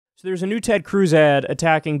So there's a new Ted Cruz ad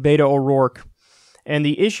attacking Beto O'Rourke, and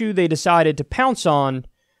the issue they decided to pounce on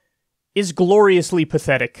is gloriously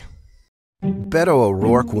pathetic. Beto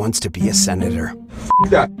O'Rourke wants to be a senator.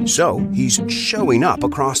 So he's showing up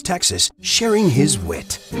across Texas, sharing his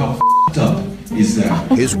wit. How up is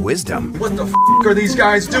that? His wisdom. What the are these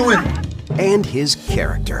guys doing? And his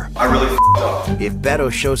character. I really up. If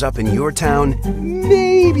Beto shows up in your town,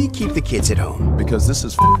 maybe keep the kids at home. Because this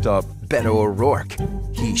is up. Beto O'Rourke.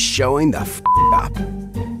 He's showing the up.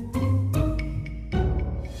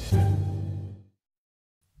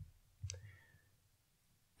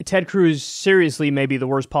 Ted Cruz seriously may be the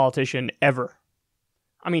worst politician ever.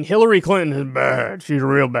 I mean, Hillary Clinton is bad. She's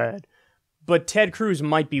real bad. But Ted Cruz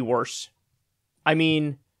might be worse. I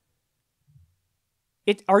mean,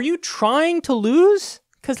 are you trying to lose?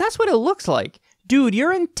 Because that's what it looks like. Dude,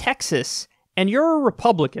 you're in Texas, and you're a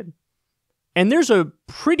Republican. And there's a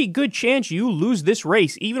pretty good chance you lose this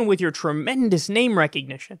race, even with your tremendous name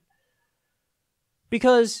recognition.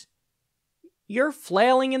 Because you're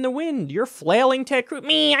flailing in the wind. You're flailing Ted Cruz.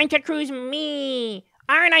 Me, I'm Ted Cruz, me.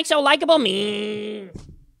 Aren't I so likable, me?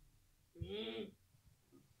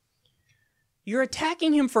 You're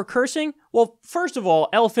attacking him for cursing? Well, first of all,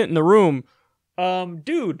 elephant in the room.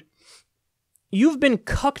 Dude, you've been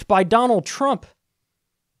cucked by Donald Trump.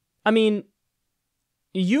 I mean,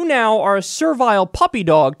 you now are a servile puppy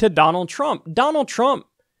dog to Donald Trump. Donald Trump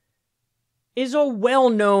is a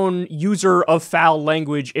well-known user of foul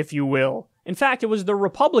language, if you will. In fact, it was the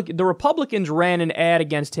Republicans ran an ad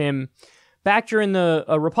against him back during the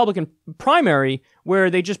Republican primary where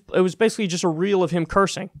it was basically just a reel of him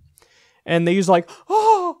cursing. And they used like,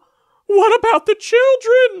 oh, what about the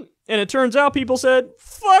children? And it turns out people said,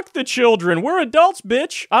 fuck the children. We're adults,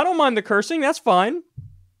 bitch. I don't mind the cursing. That's fine.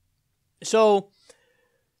 So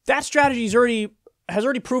that strategy has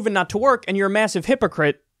already proven not to work, and you're a massive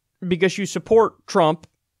hypocrite because you support Trump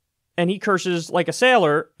and he curses like a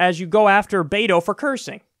sailor as you go after Beto for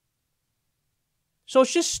cursing. So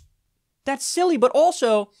it's just, that's silly, but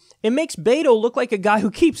also it makes Beto look like a guy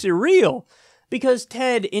who keeps it real. Because,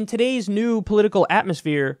 Ted, in today's new political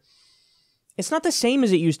atmosphere, it's not the same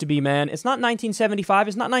as it used to be, man. It's not 1975,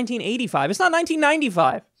 it's not 1985, it's not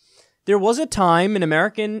 1995. There was a time in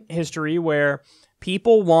American history where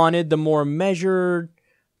people wanted the more measured,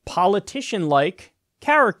 politician-like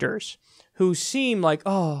characters who seem like,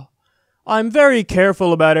 oh, I'm very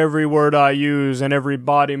careful about every word I use and every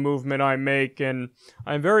body movement I make, and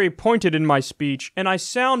I'm very pointed in my speech, and I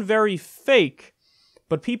sound very fake.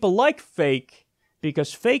 But people like fake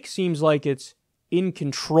because fake seems like it's in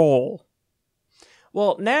control.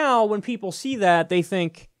 Well, now when people see that, they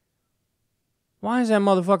think, why is that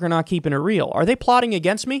motherfucker not keeping it real? Are they plotting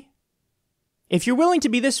against me? If you're willing to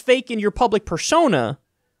be this fake in your public persona,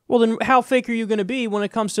 well, then how fake are you going to be when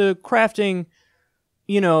it comes to crafting,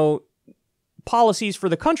 policies for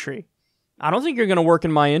the country? I don't think you're going to work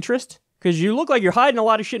in my interest because you look like you're hiding a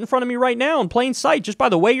lot of shit in front of me right now in plain sight just by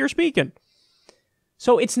the way you're speaking.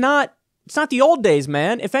 So it's not the old days,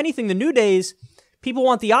 man. If anything, the new days, people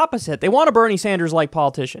want the opposite. They want a Bernie Sanders-like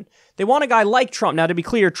politician. They want a guy like Trump. Now, to be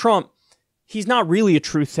clear, Trump, he's not really a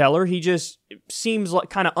truth teller. He just seems like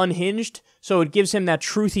kind of unhinged, so it gives him that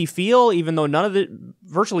truthy feel, even though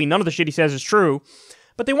virtually none of the shit he says is true.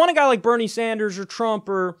 But they want a guy like Bernie Sanders or Trump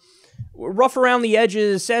or rough around the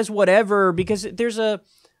edges, says whatever, because there's a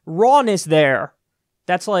rawness there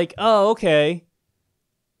that's like, oh, okay,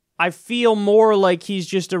 I feel more like he's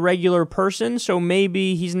just a regular person, so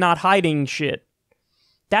maybe he's not hiding shit.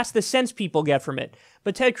 That's the sense people get from it.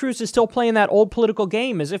 But Ted Cruz is still playing that old political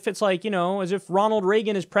game as if it's like, as if Ronald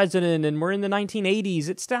Reagan is president and we're in the 1980s.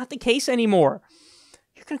 It's not the case anymore.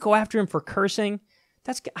 You're going to go after him for cursing?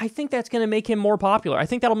 I think that's going to make him more popular. I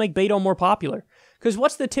think that'll make Beto more popular. Because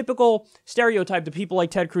what's the typical stereotype that people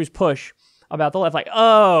like Ted Cruz push about the left? Like,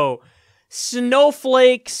 oh,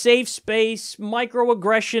 snowflake, safe space,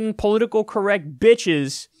 microaggression, political correct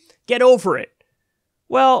bitches. Get over it.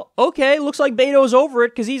 Well, okay, looks like Beto's over it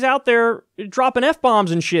because he's out there dropping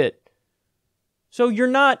F-bombs and shit. So you're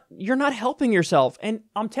not helping yourself. And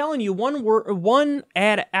I'm telling you, one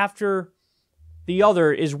ad after the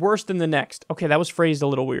other is worse than the next. Okay, that was phrased a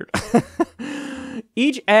little weird.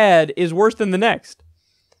 Each ad is worse than the next.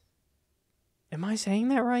 Am I saying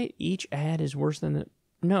that right? Each ad is worse than the...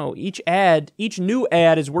 No, each new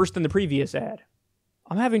ad is worse than the previous ad.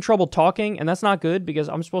 I'm having trouble talking, and that's not good because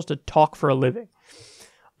I'm supposed to talk for a living.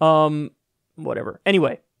 Whatever.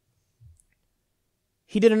 Anyway,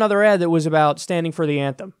 he did another ad that was about standing for the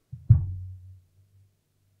anthem.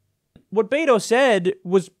 What Beto said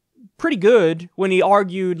was pretty good when he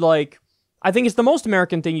argued, like, I think it's the most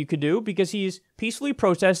American thing you could do because he's peacefully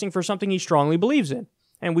protesting for something he strongly believes in.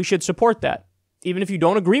 And we should support that. Even if you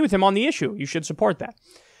don't agree with him on the issue, you should support that.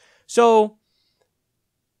 So,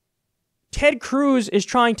 Ted Cruz is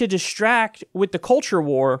trying to distract with the culture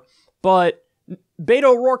war, but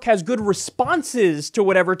Beto O'Rourke has good responses to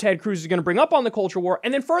whatever Ted Cruz is going to bring up on the culture war.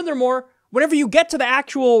 And then furthermore, whenever you get to the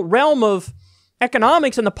actual realm of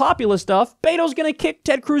economics and the populist stuff, Beto's going to kick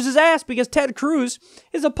Ted Cruz's ass because Ted Cruz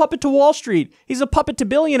is a puppet to Wall Street. He's a puppet to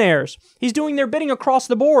billionaires. He's doing their bidding across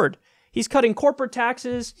the board. He's cutting corporate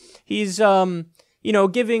taxes. He's,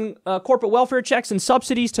 giving corporate welfare checks and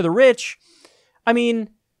subsidies to the rich. I mean,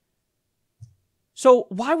 so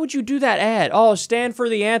why would you do that ad? Oh, stand for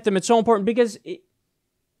the anthem. It's so important because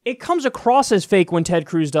it comes across as fake when Ted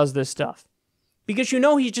Cruz does this stuff. Because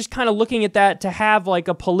he's just kind of looking at that to have like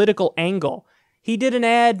a political angle. He did an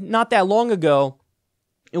ad not that long ago.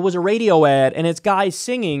 It was a radio ad, and it's guys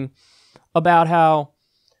singing about how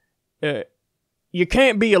you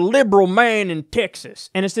can't be a liberal man in Texas.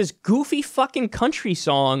 And it's this goofy fucking country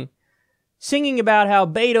song singing about how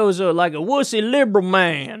Beto's like a wussy liberal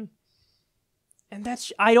man. And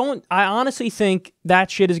I honestly think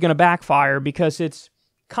that shit is going to backfire because it's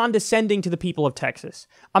condescending to the people of Texas.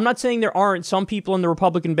 I'm not saying there aren't some people in the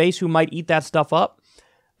Republican base who might eat that stuff up,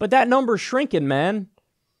 but that number's shrinking, man.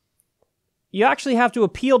 You actually have to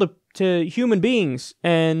appeal to human beings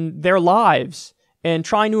and their lives and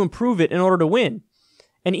trying to improve it in order to win.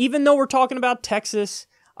 And even though we're talking about Texas,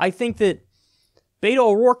 I think that Beto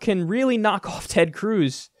O'Rourke can really knock off Ted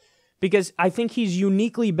Cruz because I think he's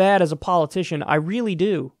uniquely bad as a politician. I really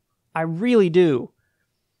do. I really do.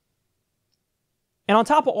 And on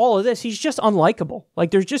top of all of this, he's just unlikable.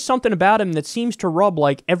 Like, there's just something about him that seems to rub,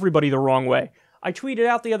 like, everybody the wrong way. I tweeted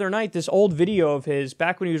out the other night this old video of his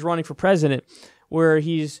back when he was running for president where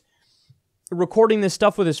he's recording this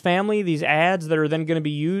stuff with his family, these ads that are then going to be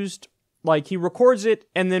used. Like, he records it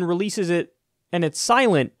and then releases it, and it's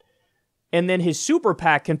silent. And then his super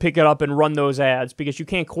PAC can pick it up and run those ads because you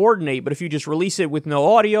can't coordinate. But if you just release it with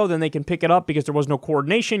no audio, then they can pick it up because there was no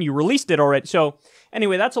coordination. You released it already. So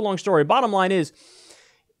anyway, that's a long story. Bottom line is,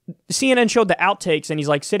 CNN showed the outtakes, and he's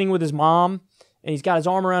like sitting with his mom, and he's got his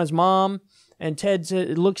arm around his mom, and Ted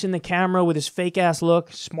looks in the camera with his fake-ass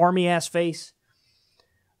look, smarmy-ass face.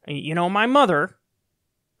 And, my mother,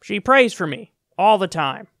 she prays for me all the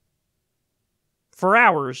time, for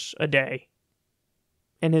hours a day.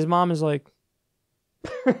 And his mom is like,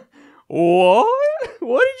 what?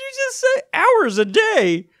 What did you just say? Hours a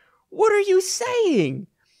day? What are you saying?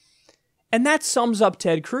 And that sums up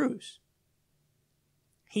Ted Cruz.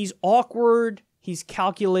 He's awkward, he's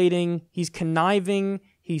calculating, he's conniving,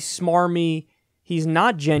 he's smarmy, he's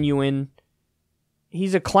not genuine,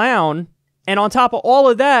 he's a clown, and on top of all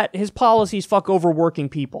of that, his policies fuck over working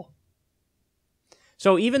people.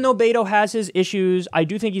 So even though Beto has his issues, I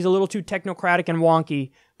do think he's a little too technocratic and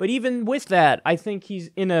wonky, but even with that, I think he's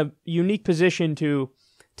in a unique position to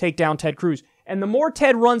take down Ted Cruz. And the more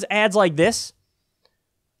Ted runs ads like this,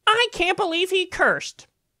 I can't believe he cursed.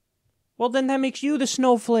 Well, then that makes you the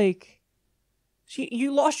snowflake. See,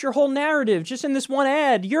 you lost your whole narrative just in this one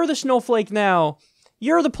ad. You're the snowflake now.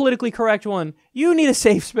 You're the politically correct one. You need a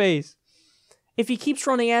safe space. If he keeps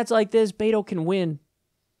running ads like this, Beto can win.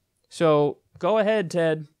 So, go ahead,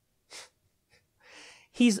 Ted.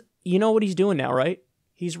 You know what he's doing now, right?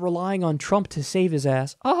 He's relying on Trump to save his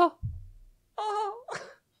ass.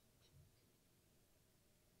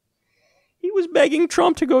 He was begging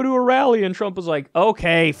Trump to go to a rally, and Trump was like,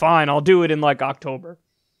 okay, fine, I'll do it in like October.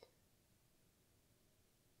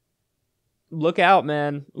 Look out,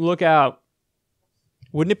 man. Look out.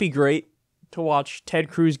 Wouldn't it be great to watch Ted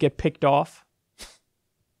Cruz get picked off?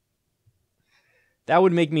 That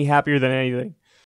would make me happier than anything.